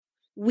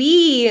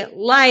We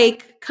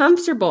like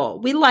comfortable.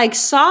 We like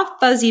soft,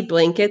 fuzzy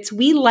blankets.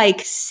 We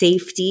like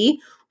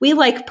safety. We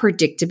like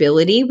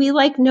predictability. We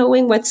like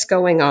knowing what's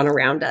going on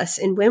around us.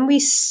 And when we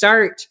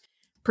start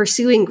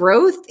pursuing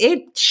growth,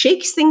 it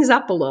shakes things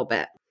up a little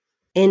bit.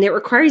 And it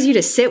requires you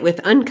to sit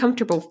with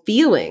uncomfortable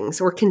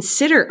feelings or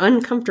consider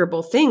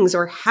uncomfortable things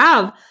or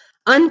have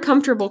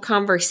uncomfortable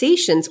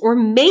conversations or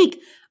make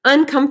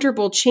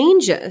uncomfortable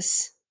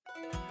changes.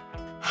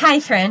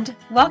 Hi, friend.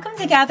 Welcome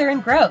to Gather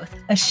and Growth,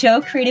 a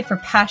show created for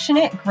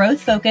passionate,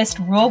 growth-focused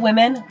rural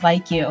women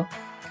like you.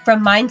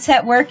 From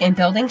mindset work and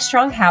building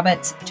strong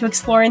habits to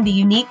exploring the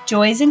unique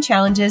joys and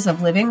challenges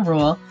of living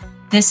rural,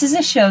 this is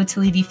a show to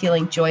leave you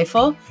feeling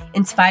joyful,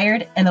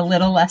 inspired, and a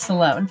little less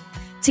alone.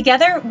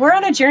 Together, we're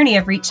on a journey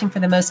of reaching for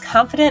the most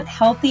confident,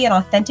 healthy, and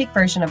authentic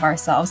version of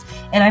ourselves,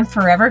 and I'm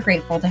forever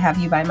grateful to have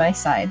you by my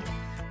side.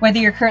 Whether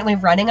you're currently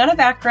running on a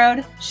back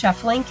road,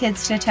 shuffling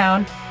kids to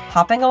town,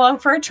 hopping along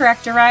for a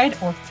tractor ride,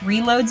 or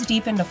 3 loads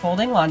deep into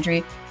folding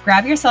laundry,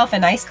 grab yourself a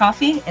nice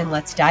coffee and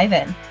let's dive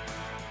in.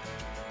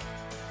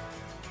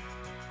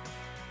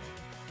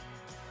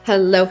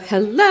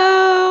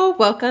 Hello.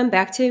 Welcome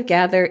back to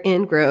Gather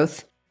in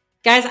Growth.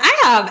 Guys, I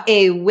have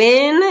a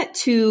win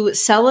to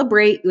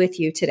celebrate with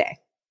you today.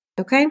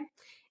 Okay?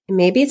 And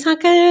maybe it's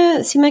not going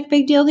to seem like a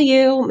big deal to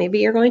you. Maybe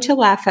you're going to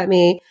laugh at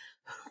me.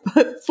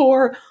 But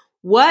for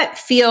what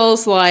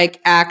feels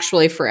like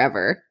actually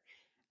forever,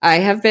 I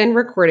have been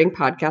recording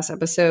podcast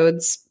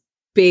episodes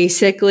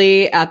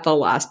basically at the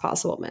last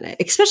possible minute,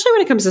 especially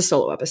when it comes to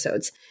solo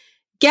episodes.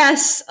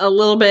 Guess a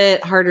little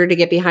bit harder to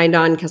get behind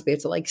on because we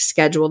have to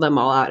schedule them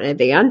all out in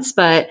advance.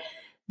 But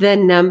the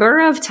number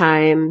of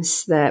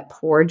times that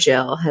poor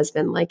Jill has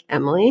been like,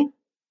 Emily,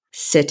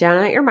 sit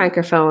down at your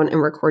microphone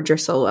and record your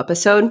solo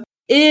episode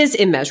is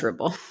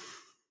immeasurable.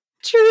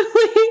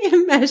 Truly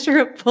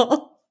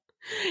immeasurable.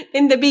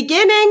 In the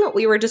beginning,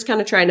 we were just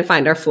kind of trying to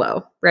find our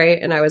flow,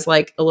 right? And I was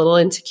like a little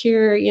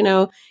insecure,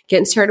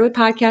 getting started with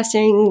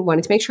podcasting,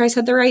 wanted to make sure I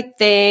said the right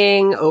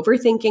thing,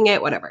 overthinking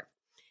it, whatever.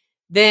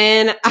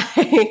 Then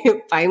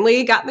I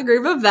finally got in the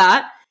groove of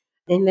that.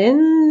 And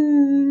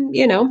then,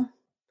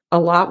 a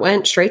lot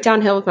went straight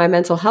downhill with my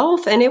mental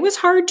health. And it was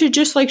hard to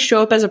just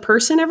show up as a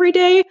person every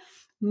day,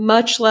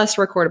 much less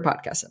record a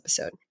podcast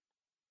episode.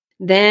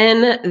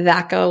 Then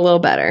that got a little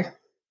better.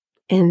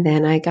 And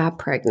then I got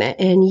pregnant.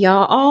 And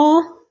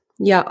y'all,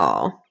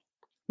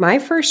 my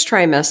first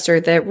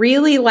trimester that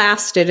really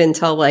lasted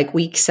until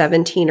week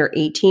 17 or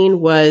 18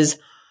 was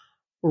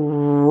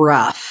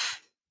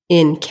rough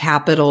in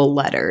capital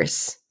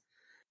letters.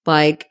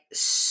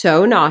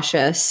 So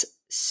nauseous,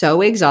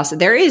 so exhausted.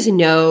 There is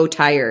no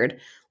tired.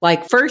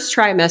 First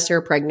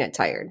trimester pregnant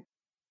tired.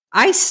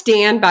 I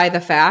stand by the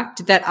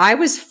fact that I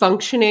was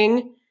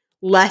functioning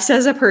less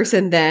as a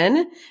person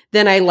then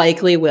than I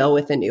likely will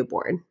with a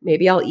newborn.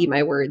 Maybe I'll eat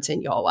my words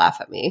and y'all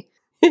laugh at me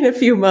in a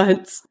few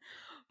months.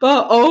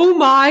 But oh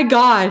my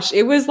gosh,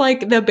 it was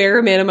the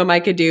bare minimum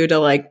I could do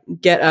to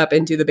get up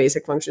and do the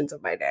basic functions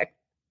of my day.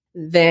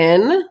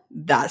 Then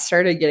that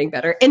started getting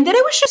better. And then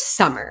it was just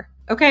summer,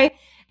 okay?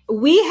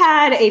 We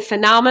had a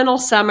phenomenal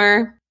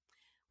summer.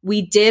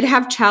 We did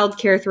have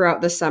childcare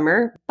throughout the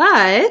summer,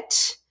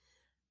 but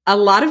a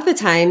lot of the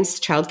times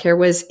childcare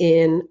was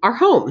in our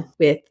home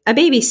with a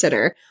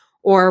babysitter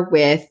or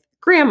with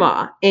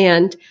grandma.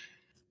 And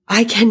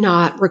I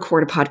cannot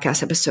record a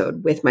podcast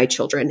episode with my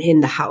children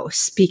in the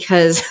house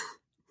because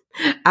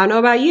I don't know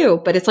about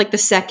you, but it's the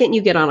second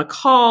you get on a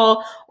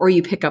call or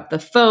you pick up the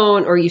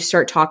phone or you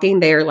start talking,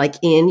 they're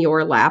in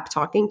your lap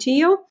talking to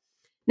you.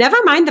 Never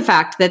mind the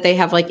fact that they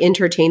have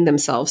entertained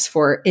themselves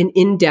for an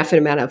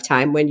indefinite amount of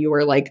time when you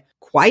were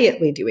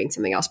quietly doing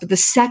something else. But the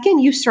second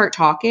you start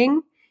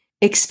talking,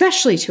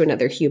 especially to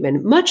another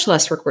human, much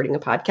less recording a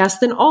podcast,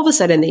 then all of a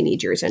sudden they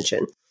need your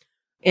attention.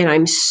 And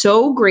I'm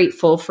so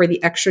grateful for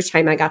the extra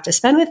time I got to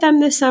spend with them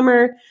this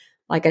summer.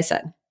 Like I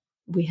said,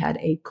 we had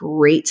a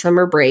great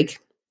summer break.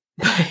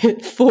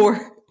 But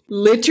for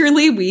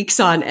literally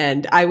weeks on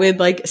end, I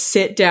would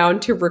sit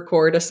down to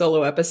record a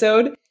solo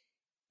episode.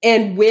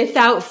 And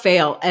without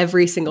fail,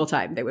 every single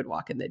time they would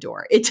walk in the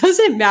door. It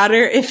doesn't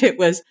matter if it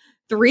was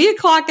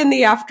 3:00 in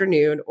the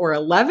afternoon or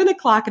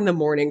 11:00 in the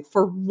morning.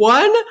 For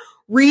one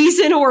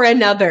reason or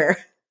another,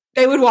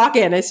 they would walk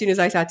in as soon as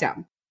I sat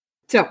down.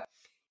 So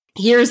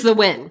here's the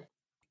win.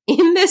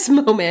 In this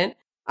moment,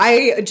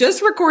 I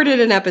just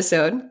recorded an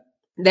episode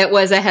that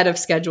was ahead of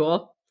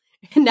schedule.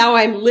 And now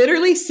I'm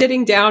literally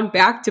sitting down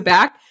back to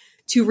back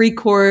to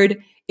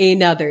record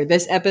another.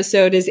 This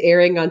episode is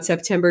airing on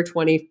September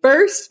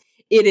 21st.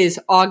 It is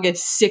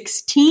August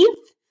 16th.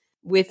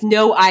 With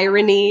no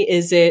irony,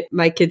 is it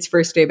my kid's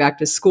first day back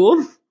to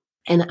school?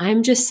 And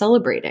I'm just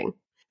celebrating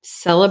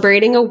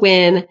a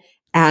win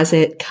as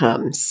it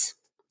comes.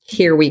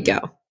 Here we go.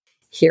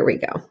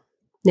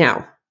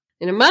 Now,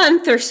 in a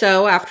month or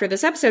so after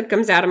this episode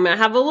comes out, I'm going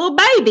to have a little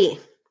baby.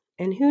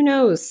 And who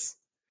knows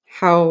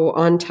how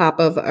on top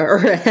of or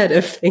ahead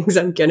of things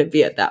I'm going to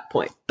be at that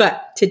point.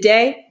 But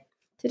today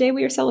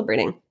we are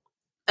celebrating.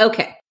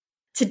 Okay.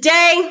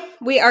 Today,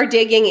 we are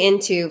digging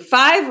into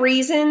 5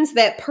 reasons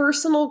that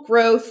personal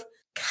growth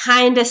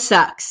kinda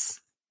sucks.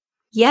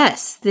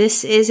 Yes,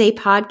 this is a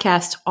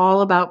podcast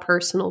all about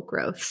personal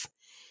growth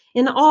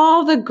and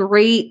all the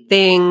great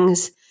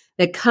things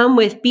that come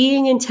with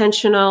being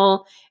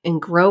intentional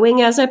and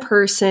growing as a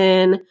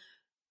person,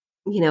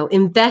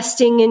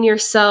 investing in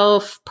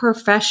yourself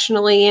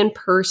professionally and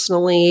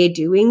personally,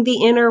 doing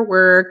the inner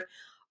work,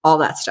 all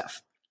that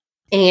stuff.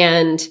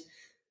 And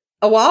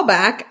a while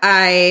back,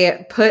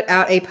 I put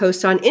out a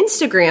post on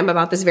Instagram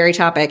about this very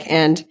topic,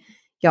 and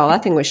y'all,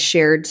 that thing was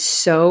shared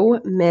so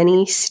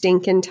many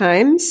stinking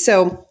times.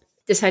 So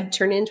decided to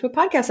turn it into a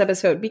podcast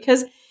episode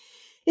because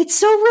it's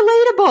so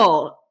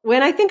relatable.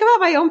 When I think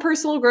about my own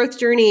personal growth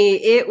journey,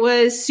 it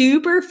was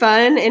super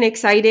fun and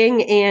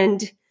exciting,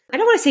 and I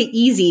don't want to say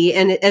easy,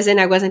 and as in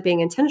I wasn't being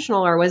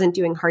intentional or I wasn't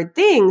doing hard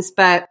things,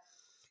 but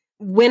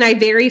when I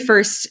very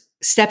first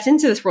stepped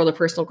into this world of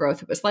personal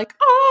growth, it was like,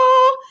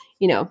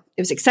 it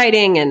was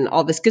exciting and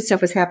all this good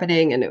stuff was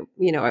happening, and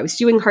I was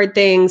doing hard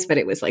things, but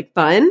it was like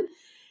fun.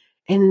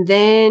 And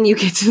then you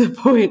get to the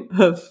point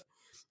of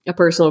a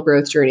personal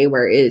growth journey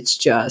where it's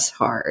just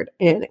hard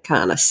and it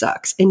kind of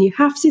sucks. And you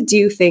have to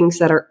do things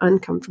that are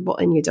uncomfortable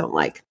and you don't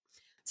like.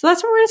 So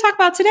that's what we're going to talk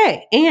about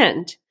today.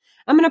 And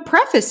I'm going to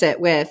preface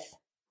it with,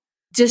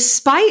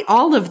 despite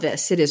all of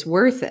this, it is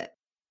worth it.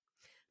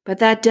 But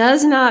that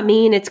does not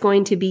mean it's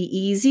going to be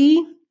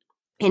easy.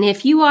 And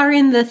if you are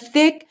in the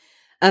thick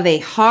of a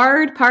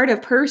hard part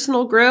of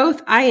personal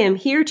growth, I am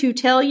here to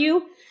tell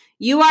you,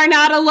 you are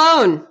not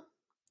alone.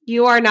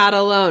 You are not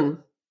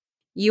alone.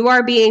 You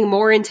are being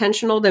more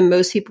intentional than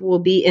most people will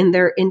be in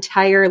their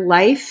entire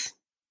life.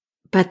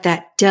 But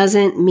that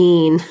doesn't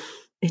mean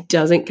it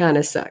doesn't kind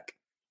of suck.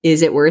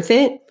 Is it worth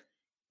it?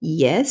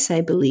 Yes,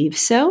 I believe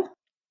so.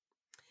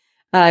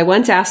 I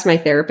once asked my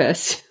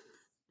therapist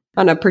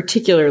on a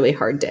particularly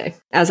hard day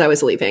as I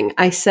was leaving,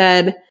 I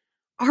said,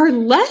 are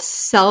less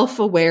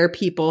self-aware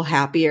people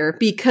happier?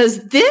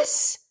 Because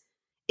this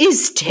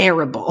is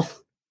terrible.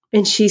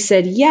 And she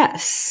said,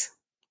 yes,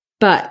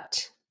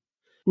 but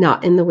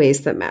not in the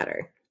ways that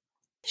matter.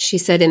 She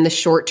said, in the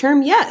short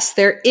term, yes,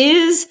 there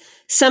is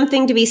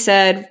something to be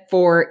said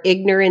for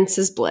ignorance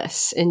is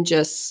bliss and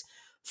just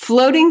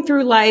floating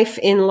through life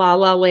in la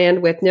la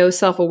land with no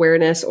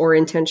self-awareness or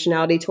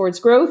intentionality towards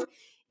growth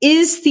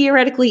is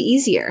theoretically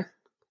easier.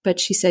 But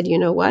she said, you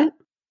know what?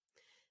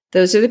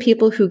 Those are the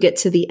people who get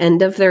to the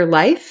end of their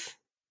life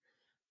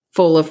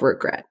full of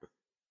regret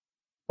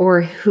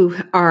or who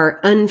are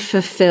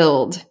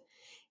unfulfilled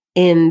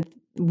in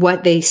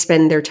what they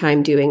spend their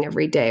time doing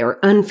every day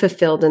or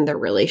unfulfilled in their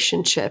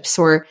relationships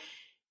or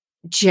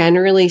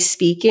generally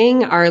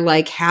speaking are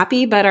like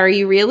happy, but are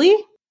you really?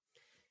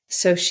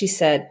 So she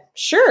said,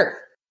 sure,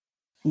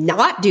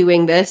 not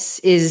doing this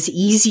is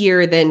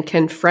easier than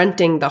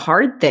confronting the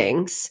hard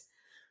things.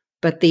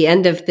 But the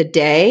end of the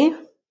day,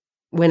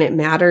 when it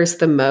matters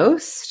the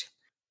most,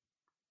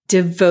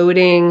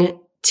 devoting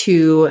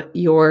to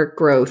your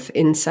growth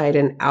inside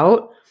and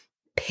out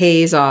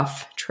pays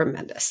off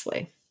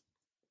tremendously.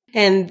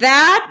 And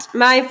that,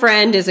 my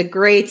friend, is a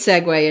great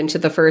segue into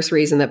the first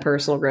reason that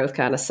personal growth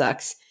kind of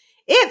sucks.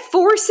 It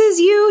forces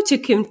you to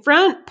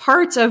confront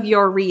parts of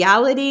your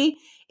reality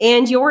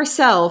and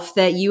yourself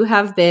that you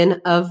have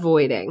been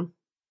avoiding.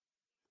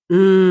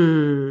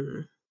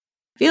 I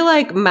feel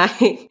like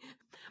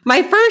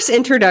my first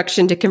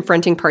introduction to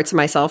confronting parts of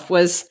myself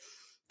was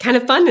kind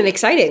of fun and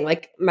exciting.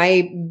 Like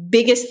my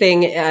biggest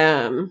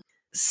thing,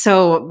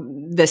 so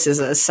this is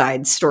a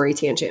side story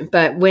tangent,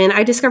 but when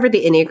I discovered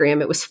the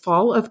Enneagram, it was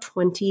fall of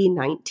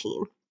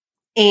 2019.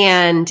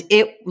 And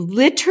it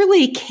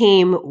literally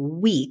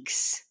came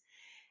weeks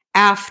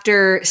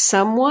after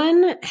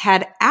someone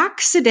had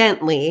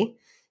accidentally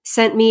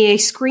sent me a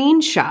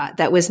screenshot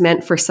that was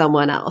meant for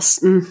someone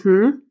else.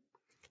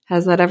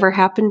 Has that ever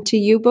happened to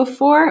you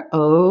before?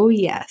 Oh,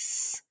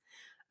 yes.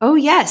 Oh,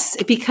 yes,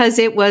 because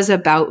it was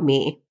about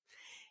me.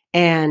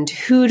 And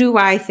who do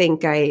I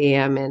think I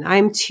am? And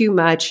I'm too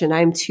much and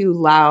I'm too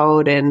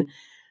loud and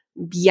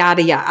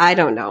yada, yada. I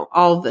don't know.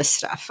 All this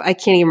stuff. I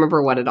can't even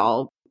remember what it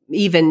all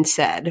even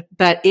said.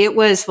 But it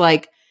was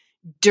like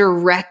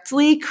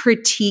directly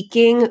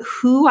critiquing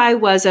who I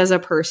was as a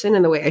person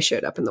and the way I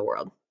showed up in the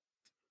world.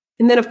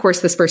 And then, of course,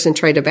 this person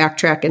tried to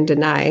backtrack and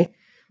deny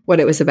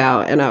what it was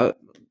about. And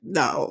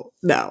no,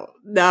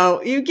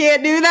 you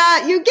can't do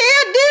that. You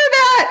can't do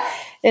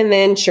that. And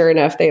then sure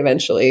enough, they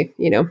eventually,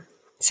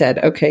 said,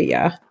 okay,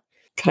 yeah,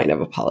 kind of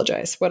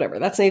apologize, whatever.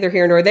 That's neither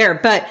here nor there.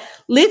 But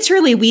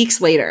literally weeks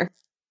later,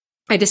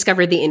 I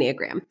discovered the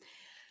Enneagram.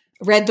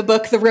 Read the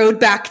book, The Road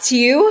Back to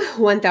You,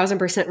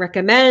 1000%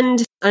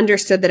 recommend,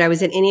 understood that I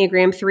was an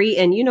Enneagram 3.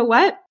 And you know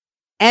what?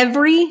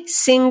 Every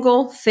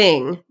single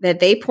thing that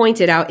they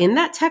pointed out in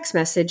that text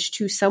message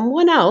to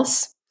someone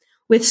else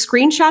with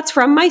screenshots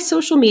from my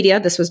social media,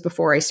 this was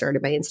before I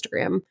started my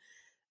Instagram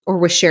or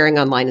was sharing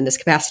online in this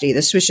capacity.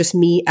 This was just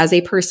me as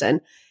a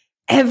person.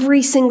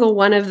 Every single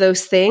one of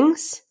those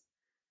things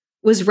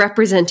was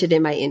represented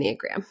in my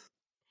Enneagram.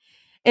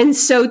 And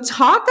so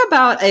talk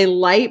about a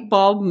light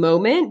bulb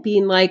moment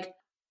being like,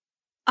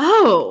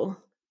 oh,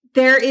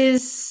 there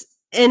is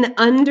an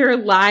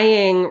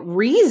underlying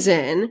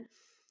reason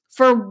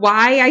for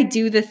why I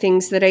do the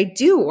things that I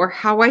do, or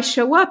how I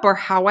show up, or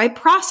how I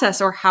process,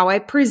 or how I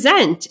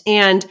present.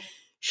 And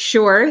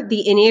sure,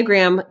 the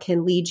Enneagram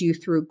can lead you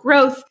through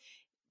growth,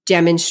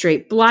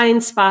 demonstrate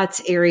blind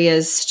spots,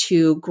 areas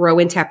to grow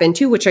and tap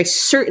into, which I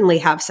certainly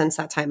have since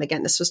that time.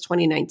 Again, this was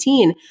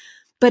 2019,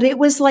 but it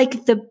was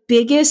like the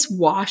biggest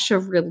wash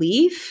of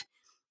relief,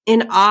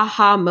 an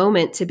aha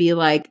moment to be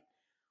like,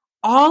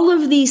 all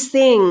of these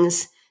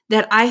things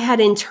that I had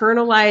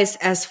internalized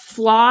as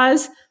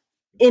flaws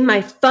in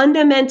my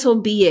fundamental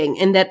being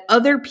and that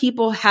other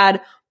people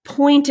had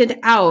pointed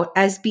out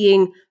as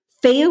being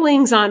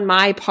failings on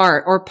my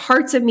part or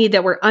parts of me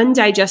that were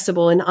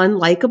undigestible and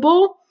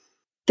unlikable,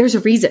 there's a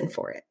reason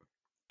for it.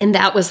 And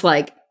that was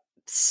like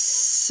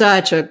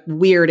such a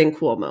weird and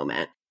cool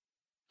moment.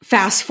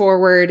 Fast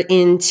forward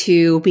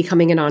into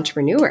becoming an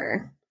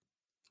entrepreneur.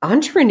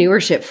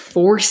 Entrepreneurship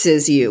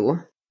forces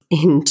you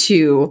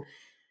into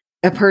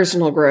a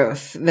personal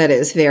growth that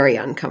is very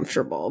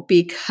uncomfortable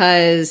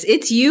because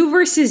it's you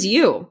versus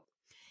you.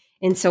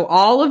 And so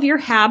all of your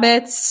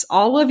habits,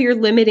 all of your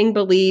limiting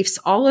beliefs,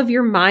 all of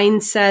your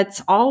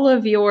mindsets, all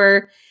of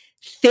your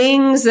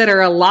things that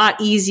are a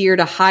lot easier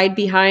to hide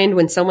behind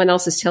when someone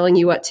else is telling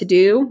you what to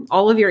do,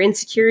 all of your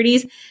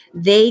insecurities,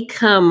 they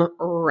come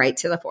right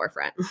to the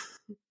forefront.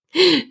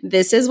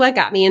 This is what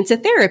got me into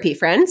therapy,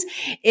 friends,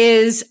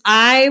 is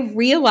I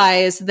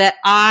realized that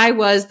I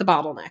was the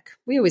bottleneck.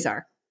 We always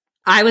are.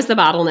 I was the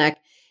bottleneck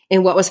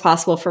in what was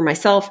possible for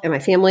myself and my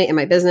family and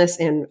my business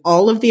and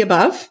all of the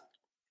above.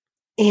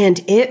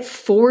 And it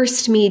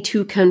forced me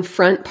to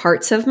confront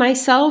parts of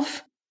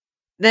myself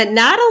that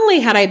not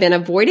only had I been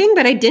avoiding,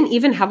 but I didn't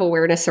even have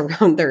awareness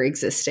around their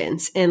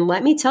existence. And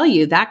let me tell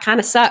you, that kind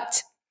of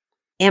sucked.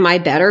 Am I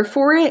better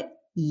for it?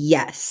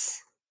 Yes.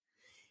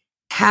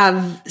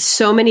 Have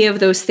so many of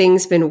those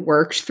things been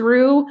worked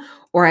through,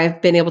 or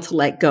I've been able to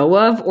let go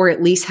of, or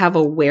at least have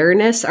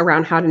awareness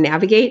around how to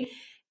navigate?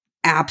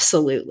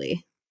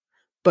 Absolutely.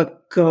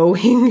 But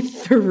going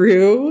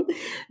through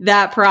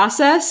that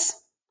process,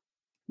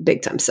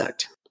 big time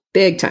sucked.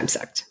 Big time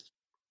sucked.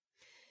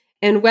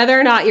 And whether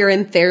or not you're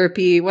in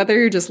therapy, whether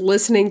you're just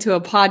listening to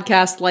a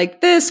podcast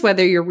like this,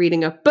 whether you're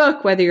reading a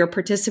book, whether you're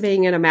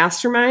participating in a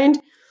mastermind,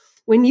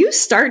 when you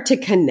start to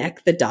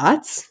connect the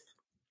dots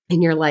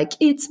and you're like,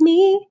 it's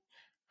me.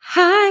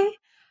 Hi,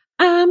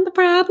 I'm the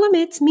problem.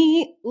 It's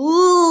me.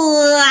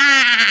 Ooh,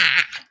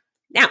 ah.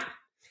 Now,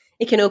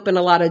 it can open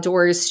a lot of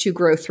doors to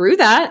grow through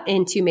that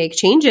and to make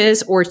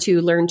changes or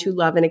to learn to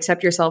love and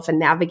accept yourself and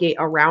navigate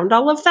around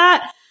all of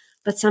that.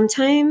 But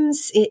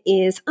sometimes it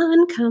is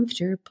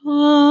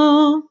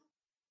uncomfortable.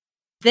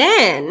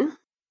 Then,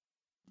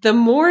 the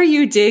more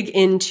you dig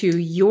into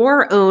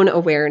your own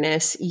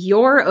awareness,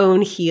 your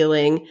own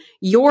healing,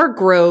 your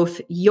growth,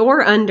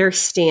 your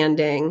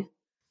understanding,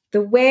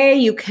 the way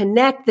you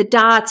connect the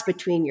dots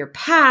between your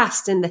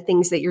past and the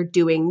things that you're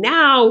doing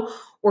now,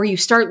 or you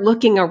start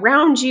looking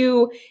around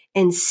you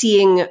and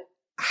seeing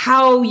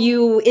how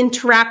you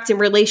interact in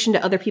relation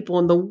to other people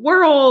in the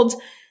world,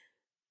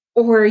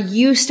 or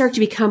you start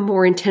to become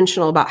more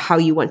intentional about how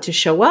you want to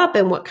show up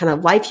and what kind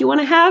of life you want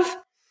to have,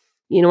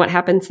 you know what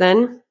happens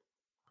then?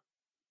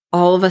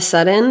 All of a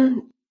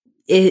sudden,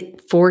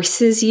 it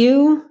forces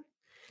you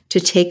to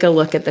take a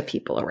look at the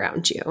people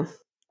around you.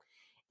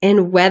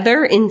 And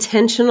whether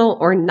intentional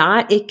or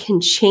not, it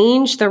can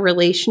change the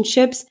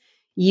relationships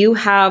you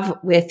have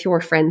with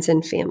your friends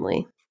and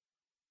family.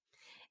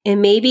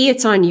 And maybe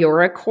it's on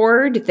your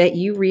accord that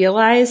you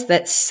realize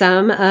that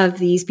some of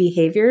these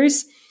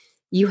behaviors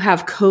you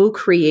have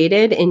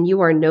co-created and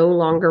you are no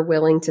longer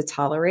willing to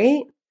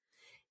tolerate.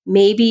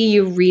 Maybe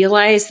you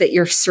realize that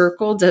your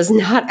circle does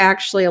not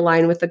actually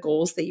align with the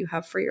goals that you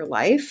have for your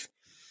life.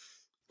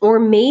 Or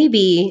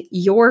maybe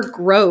your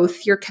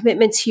growth, your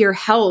commitment to your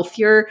health,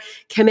 your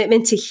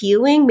commitment to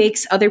healing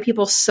makes other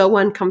people so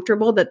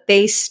uncomfortable that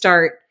they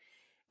start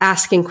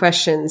asking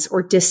questions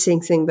or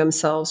distancing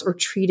themselves or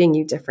treating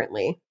you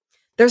differently.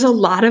 There's a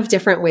lot of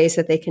different ways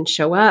that they can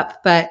show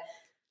up, but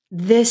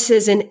this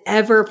is an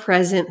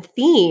ever-present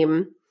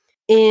theme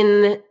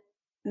in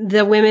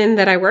the women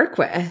that I work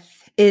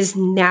with, is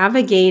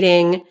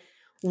navigating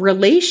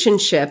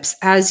relationships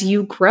as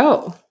you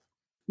grow,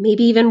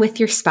 maybe even with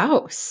your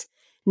spouse,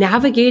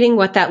 navigating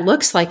what that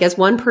looks like as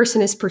one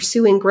person is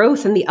pursuing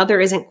growth and the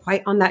other isn't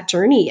quite on that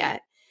journey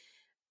yet.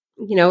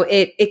 You know,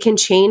 it can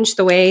change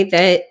the way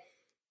that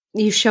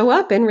you show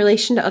up in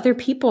relation to other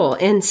people.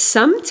 And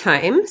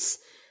sometimes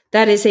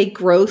that is a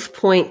growth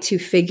point to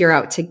figure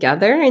out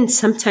together. And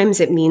sometimes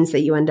it means that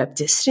you end up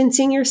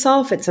distancing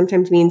yourself. It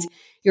sometimes means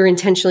you're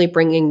intentionally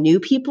bringing new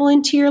people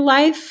into your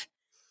life.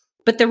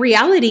 But the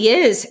reality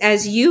is,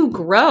 as you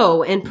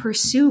grow and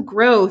pursue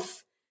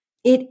growth,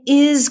 it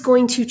is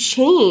going to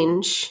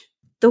change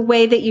the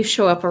way that you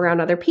show up around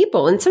other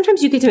people. And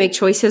sometimes you get to make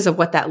choices of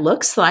what that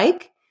looks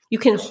like. You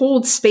can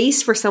hold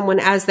space for someone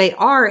as they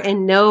are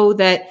and know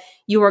that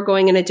you are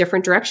going in a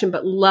different direction,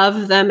 but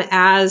love them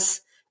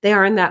as they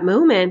are in that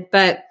moment.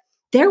 But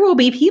there will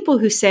be people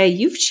who say,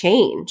 you've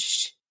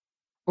changed,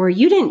 or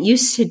you didn't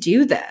used to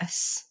do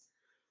this,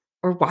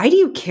 or why do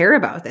you care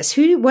about this?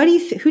 Who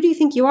do you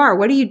think you are?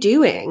 What are you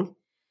doing?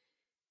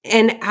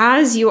 And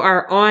as you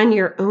are on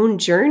your own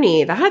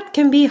journey, that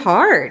can be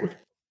hard.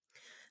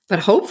 But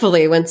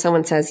hopefully when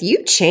someone says,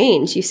 you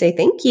change, you say,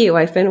 thank you.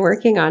 I've been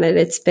working on it.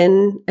 It's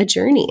been a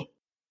journey.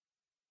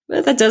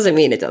 But that doesn't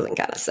mean it doesn't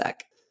kind of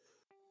suck.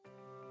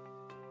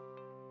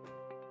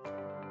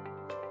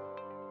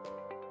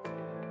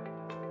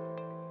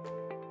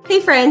 Hey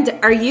friend,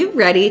 are you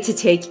ready to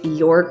take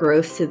your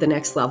growth to the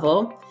next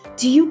level?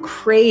 Do you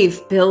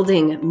crave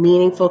building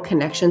meaningful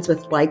connections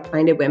with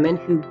like-minded women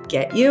who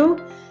get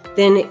you?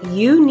 Then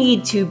you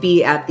need to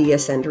be at the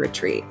Ascend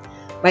Retreat.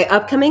 My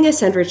upcoming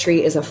Ascend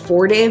Retreat is a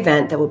 4-day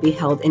event that will be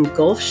held in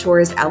Gulf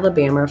Shores,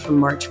 Alabama from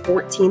March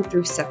 14th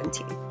through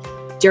 17th.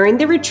 During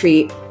the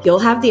retreat, you'll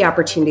have the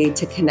opportunity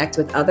to connect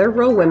with other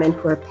real women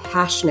who are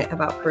passionate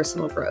about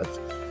personal growth,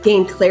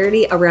 gain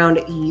clarity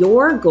around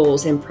your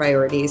goals and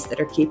priorities that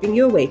are keeping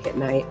you awake at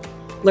night,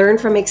 learn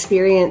from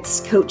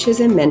experienced coaches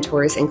and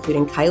mentors,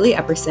 including Kylie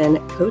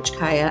Epperson, Coach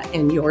Kaya,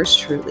 and yours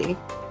truly,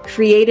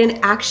 create an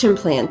action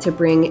plan to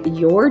bring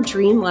your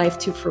dream life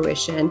to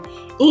fruition,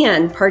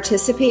 and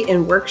participate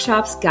in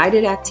workshops,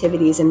 guided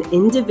activities, and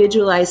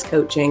individualized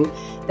coaching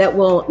that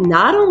will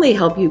not only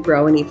help you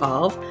grow and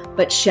evolve,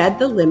 but shed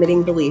the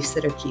limiting beliefs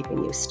that are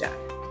keeping you stuck.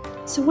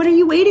 So what are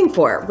you waiting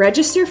for?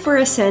 Register for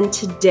Ascend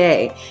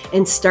today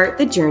and start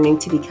the journey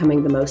to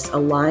becoming the most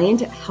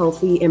aligned,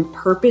 healthy, and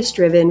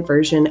purpose-driven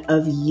version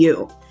of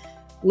you.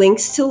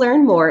 Links to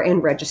learn more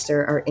and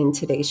register are in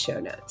today's show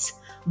notes.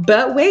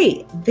 But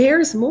wait,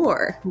 there's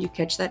more. You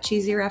catch that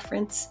cheesy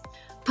reference?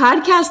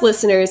 Podcast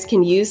listeners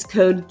can use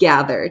code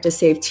GATHER to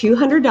save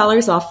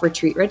 $200 off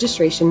retreat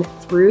registration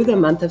through the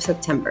month of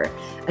September.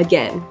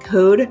 Again,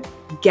 code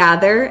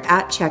GATHER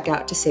at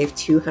checkout to save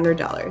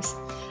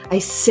 $200. I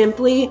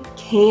simply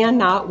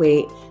cannot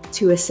wait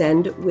to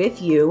ascend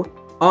with you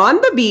on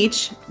the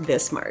beach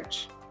this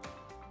March.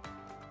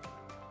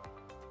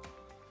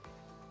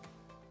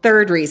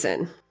 Third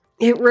reason,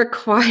 it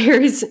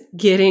requires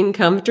getting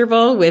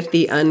comfortable with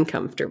the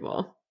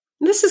uncomfortable.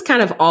 This is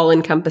kind of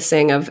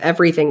all-encompassing of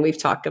everything we've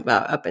talked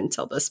about up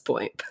until this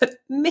point. But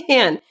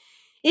man,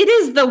 it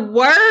is the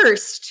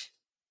worst.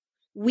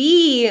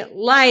 We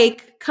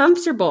like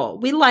comfortable.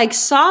 We like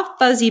soft,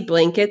 fuzzy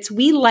blankets.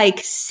 We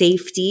like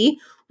safety.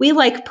 We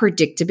like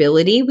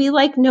predictability. We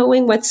like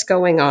knowing what's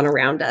going on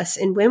around us.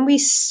 And when we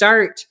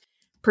start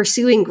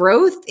pursuing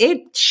growth,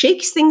 it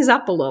shakes things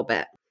up a little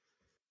bit.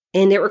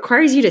 And it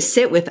requires you to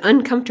sit with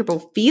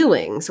uncomfortable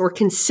feelings or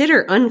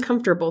consider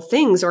uncomfortable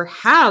things or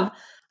have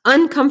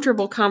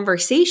uncomfortable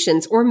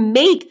conversations or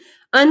make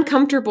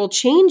uncomfortable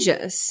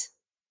changes.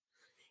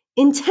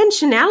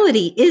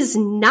 Intentionality is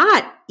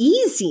not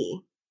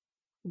easy.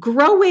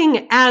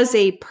 Growing as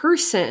a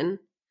person,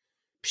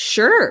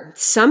 sure,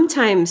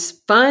 sometimes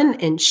fun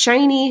and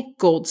shiny,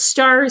 gold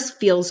stars,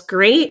 feels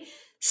great.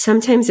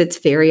 Sometimes it's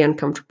very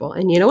uncomfortable.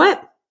 And you know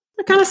what?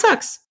 It kind of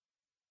sucks.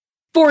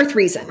 Fourth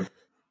reason,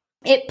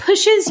 it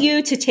pushes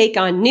you to take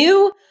on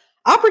new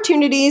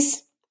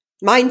opportunities,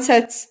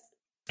 mindsets,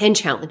 and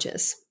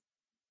challenges.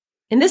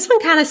 And this one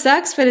kind of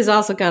sucks, but is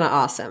also kind of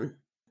awesome.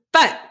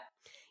 But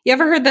you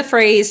ever heard the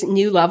phrase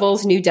new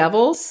levels, new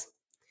devils?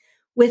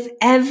 With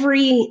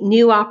every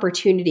new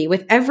opportunity,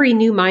 with every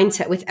new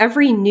mindset, with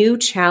every new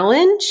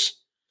challenge,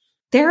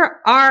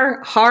 there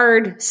are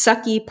hard,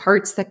 sucky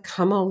parts that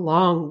come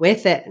along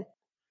with it.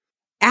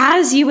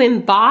 As you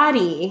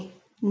embody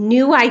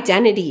new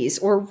identities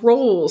or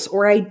roles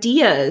or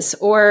ideas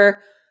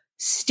or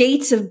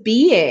states of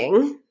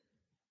being,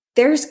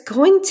 there's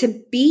going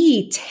to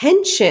be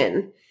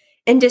tension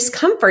and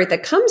discomfort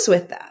that comes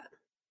with that.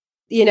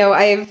 You know,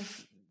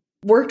 I've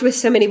worked with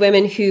so many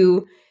women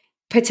who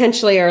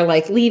potentially are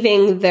like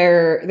leaving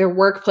their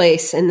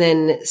workplace and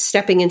then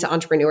stepping into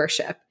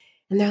entrepreneurship.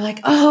 And they're like,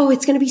 oh,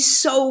 it's going to be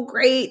so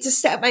great to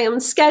set my own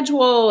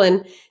schedule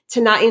and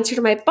to not answer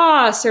to my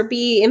boss or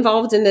be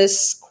involved in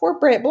this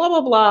corporate blah,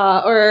 blah,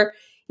 blah, or,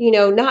 you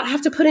know, not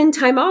have to put in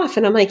time off.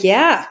 And I'm like,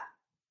 yeah,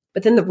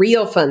 but then the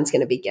real fun's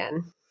going to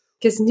begin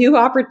because new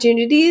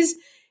opportunities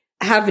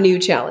have new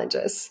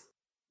challenges.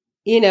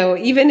 You know,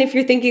 even if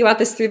you're thinking about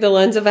this through the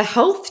lens of a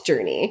health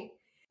journey,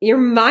 your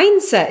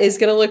mindset is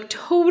going to look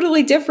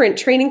totally different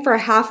training for a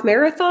half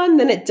marathon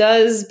than it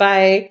does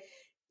by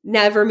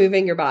never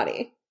moving your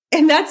body.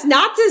 And that's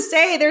not to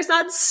say there's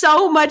not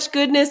so much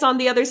goodness on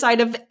the other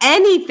side of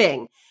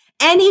anything,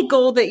 any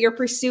goal that you're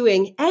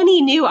pursuing,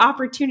 any new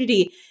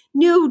opportunity,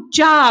 new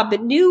job,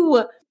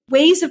 new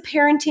ways of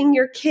parenting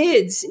your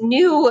kids,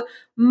 new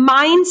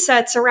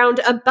mindsets around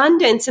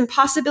abundance and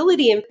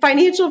possibility and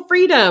financial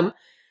freedom.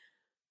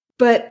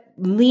 But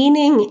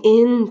leaning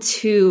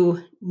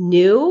into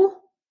new,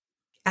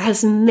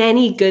 as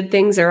many good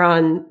things are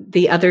on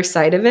the other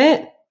side of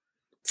it,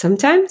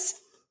 sometimes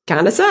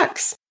kind of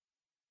sucks.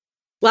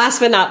 Last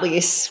but not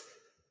least,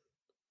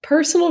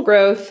 personal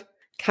growth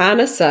kind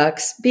of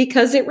sucks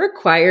because it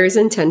requires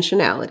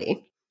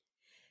intentionality.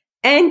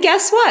 And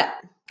guess what?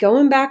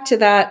 Going back to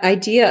that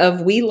idea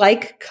of we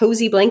like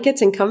cozy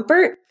blankets and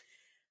comfort,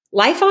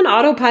 Life on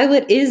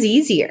autopilot is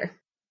easier.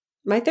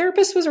 My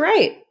therapist was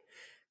right.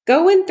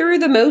 Going through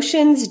the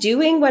motions,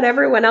 doing what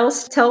everyone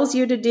else tells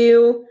you to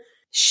do,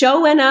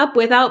 showing up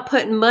without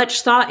putting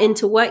much thought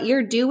into what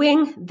you're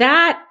doing,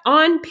 that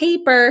on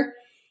paper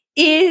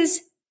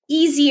is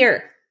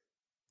easier.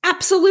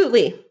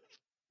 Absolutely.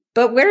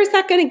 But where is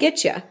that going to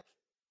get you?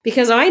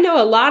 Because I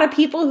know a lot of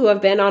people who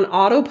have been on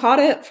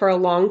autopilot for a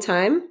long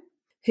time,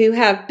 who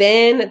have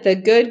been the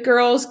good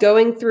girls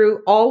going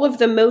through all of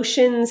the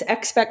motions,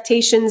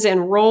 expectations,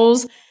 and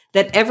roles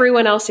that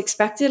everyone else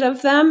expected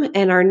of them,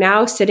 and are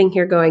now sitting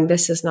here going,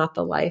 this is not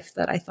the life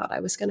that I thought I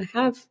was going to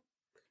have.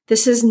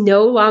 This is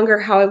no longer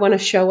how I want to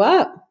show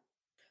up.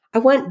 I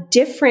want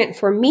different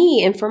for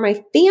me and for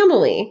my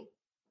family.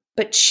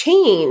 But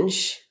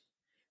change,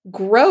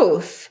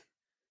 growth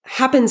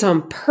happens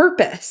on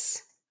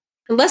purpose.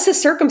 Unless a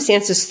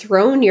circumstance is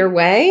thrown your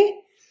way,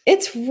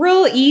 it's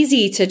real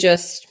easy to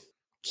just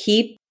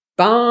keep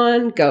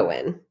on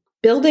going.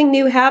 Building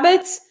new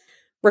habits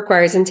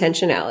requires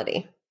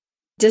intentionality.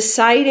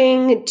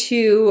 Deciding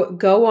to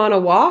go on a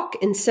walk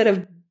instead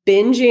of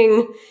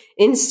binging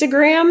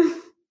Instagram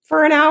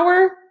for an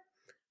hour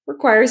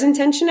requires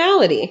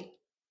intentionality.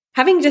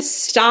 Having to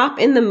stop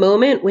in the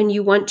moment when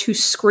you want to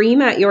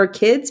scream at your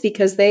kids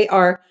because they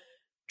are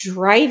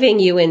driving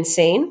you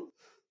insane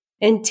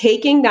and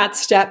taking that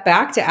step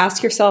back to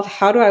ask yourself,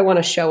 how do I want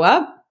to show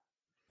up?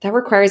 That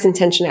requires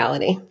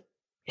intentionality.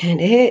 And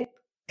it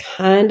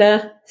kind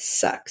of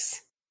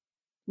sucks.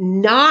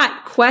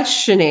 Not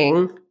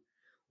questioning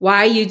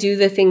why you do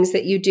the things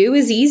that you do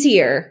is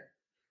easier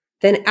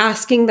than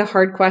asking the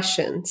hard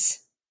questions.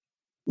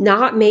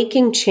 Not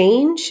making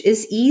change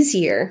is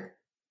easier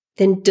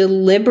than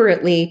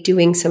deliberately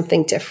doing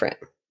something different.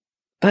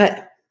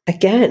 But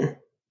again,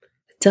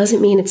 it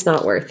doesn't mean it's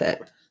not worth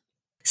it.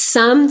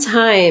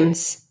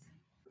 Sometimes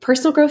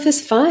personal growth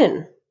is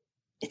fun.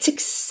 It's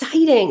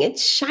exciting.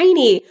 It's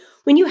shiny.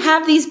 When you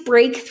have these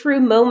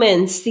breakthrough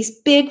moments, these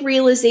big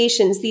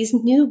realizations, these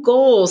new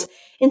goals,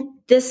 and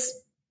this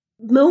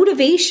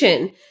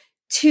motivation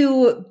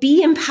to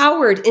be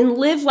empowered and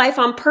live life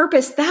on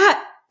purpose,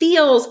 that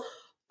feels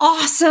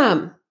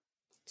awesome.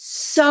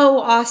 So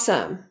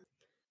awesome.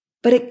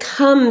 But it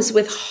comes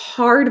with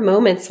hard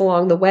moments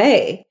along the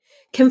way,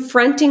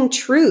 confronting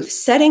truth,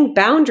 setting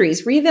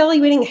boundaries,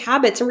 reevaluating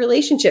habits and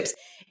relationships,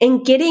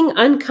 and getting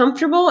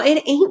uncomfortable.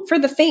 It ain't for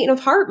the faint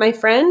of heart, my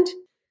friend.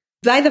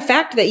 By the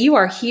fact that you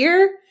are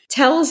here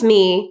tells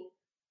me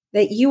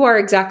that you are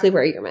exactly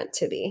where you're meant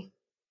to be.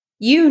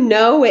 You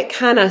know it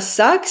kind of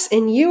sucks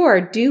and you are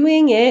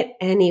doing it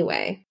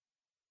anyway.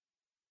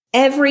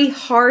 Every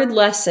hard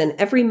lesson,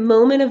 every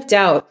moment of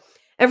doubt,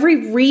 every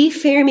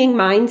reframing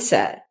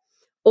mindset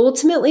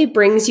ultimately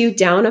brings you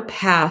down a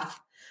path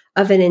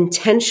of an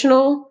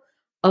intentional,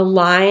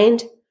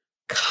 aligned,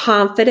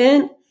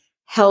 confident,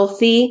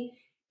 healthy,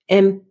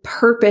 and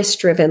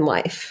purpose-driven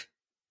life.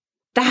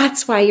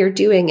 That's why you're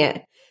doing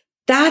it.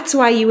 That's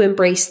why you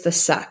embrace the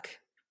suck.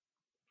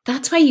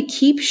 That's why you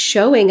keep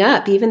showing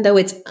up, even though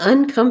it's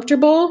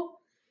uncomfortable,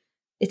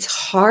 it's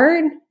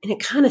hard, and it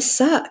kind of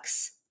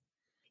sucks.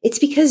 It's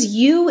because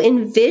you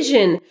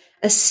envision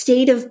a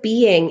state of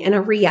being and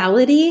a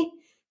reality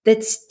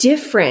that's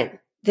different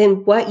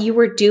than what you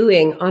were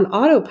doing on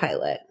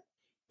autopilot.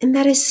 And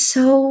that is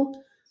so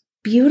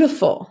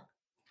beautiful.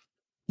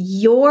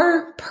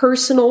 Your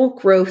personal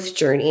growth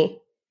journey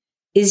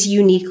is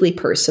uniquely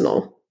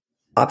personal,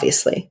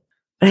 obviously.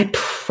 But I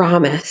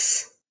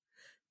promise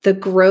the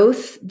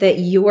growth that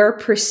you are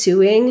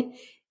pursuing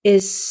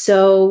is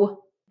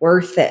so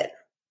worth it.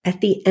 At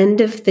the end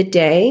of the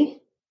day,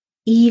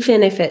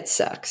 even if it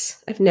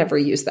sucks. I've never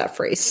used that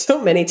phrase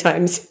so many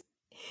times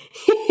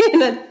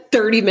in a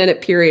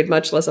 30-minute period,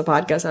 much less a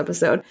podcast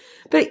episode.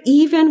 But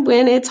even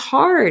when it's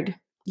hard,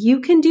 you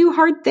can do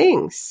hard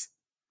things.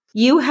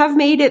 You have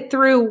made it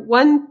through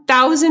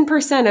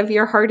 1,000% of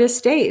your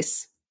hardest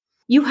days.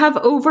 You have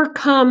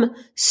overcome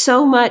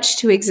so much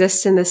to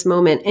exist in this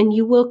moment, and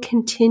you will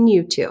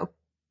continue to.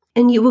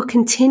 And you will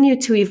continue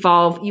to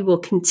evolve. You will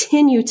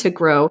continue to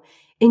grow,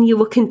 and you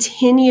will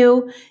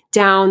continue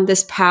down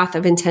this path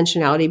of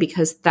intentionality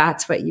because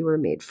that's what you were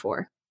made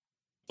for.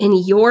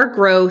 And your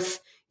growth,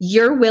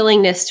 your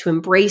willingness to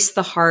embrace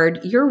the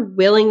hard, your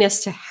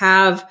willingness to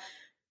have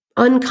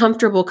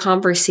uncomfortable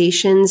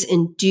conversations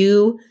and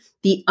do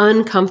the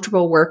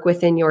uncomfortable work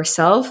within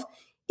yourself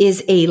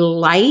is a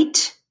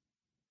light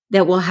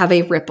that will have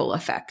a ripple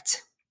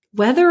effect.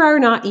 Whether or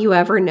not you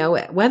ever know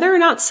it, whether or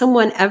not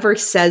someone ever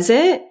says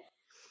it,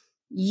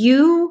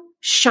 you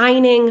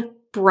shining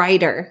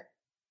brighter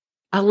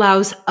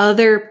allows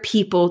other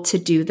people to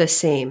do the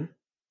same.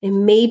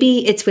 And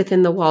maybe it's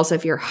within the walls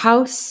of your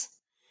house.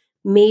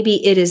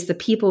 Maybe it is the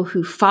people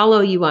who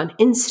follow you on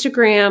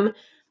Instagram.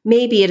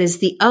 Maybe it is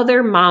the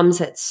other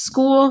moms at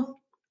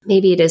school.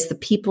 Maybe it is the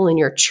people in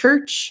your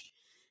church.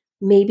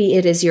 Maybe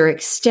it is your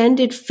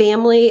extended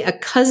family, a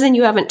cousin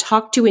you haven't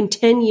talked to in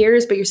 10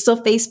 years, but you're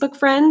still Facebook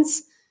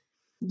friends.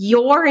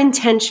 Your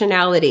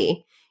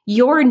intentionality,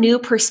 your new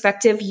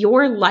perspective,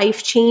 your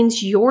life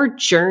change, your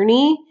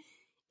journey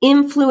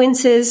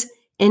influences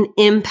and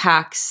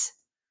impacts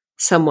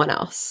someone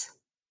else.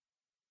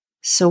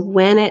 So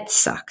when it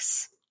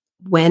sucks,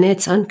 when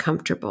it's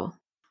uncomfortable,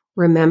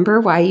 remember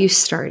why you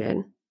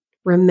started.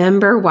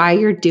 Remember why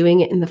you're doing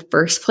it in the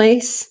first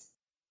place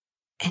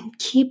and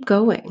keep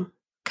going,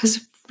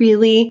 because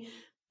really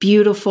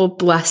beautiful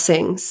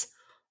blessings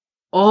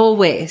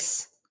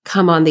always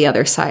come on the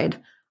other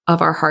side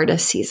of our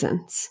hardest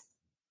seasons.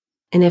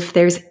 And if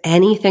there's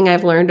anything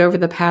I've learned over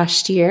the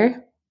past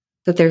year,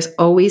 that there's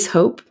always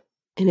hope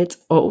and it's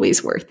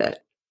always worth it.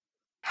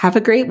 Have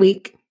a great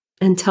week.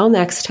 Until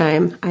next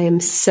time, I am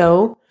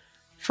so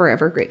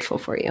forever grateful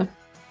for you.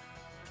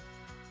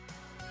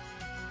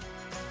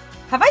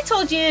 Have I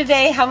told you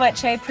today how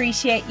much I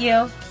appreciate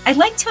you? I'd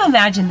like to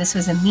imagine this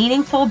was a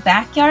meaningful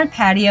backyard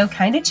patio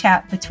kind of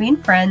chat between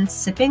friends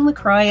sipping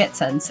LaCroix at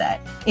sunset.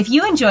 If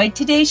you enjoyed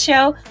today's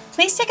show,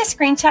 please take a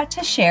screenshot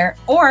to share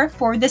or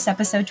forward this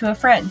episode to a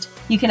friend.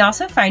 You can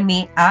also find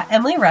me at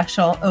Emily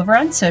Rushell over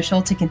on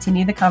social to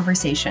continue the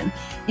conversation.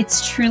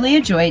 It's truly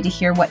a joy to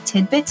hear what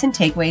tidbits and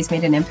takeaways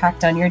made an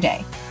impact on your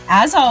day.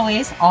 As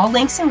always, all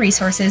links and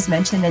resources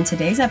mentioned in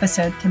today's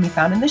episode can be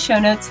found in the show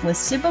notes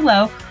listed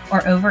below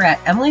or over at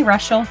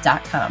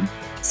emilyrushell.com.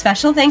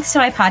 Special thanks to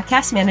my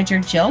podcast manager,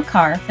 Jill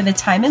Carr, for the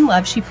time and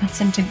love she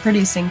puts into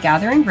producing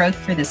Gather and Growth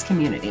for this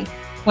community.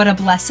 What a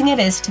blessing it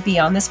is to be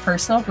on this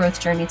personal growth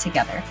journey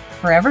together.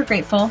 Forever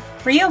grateful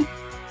for you.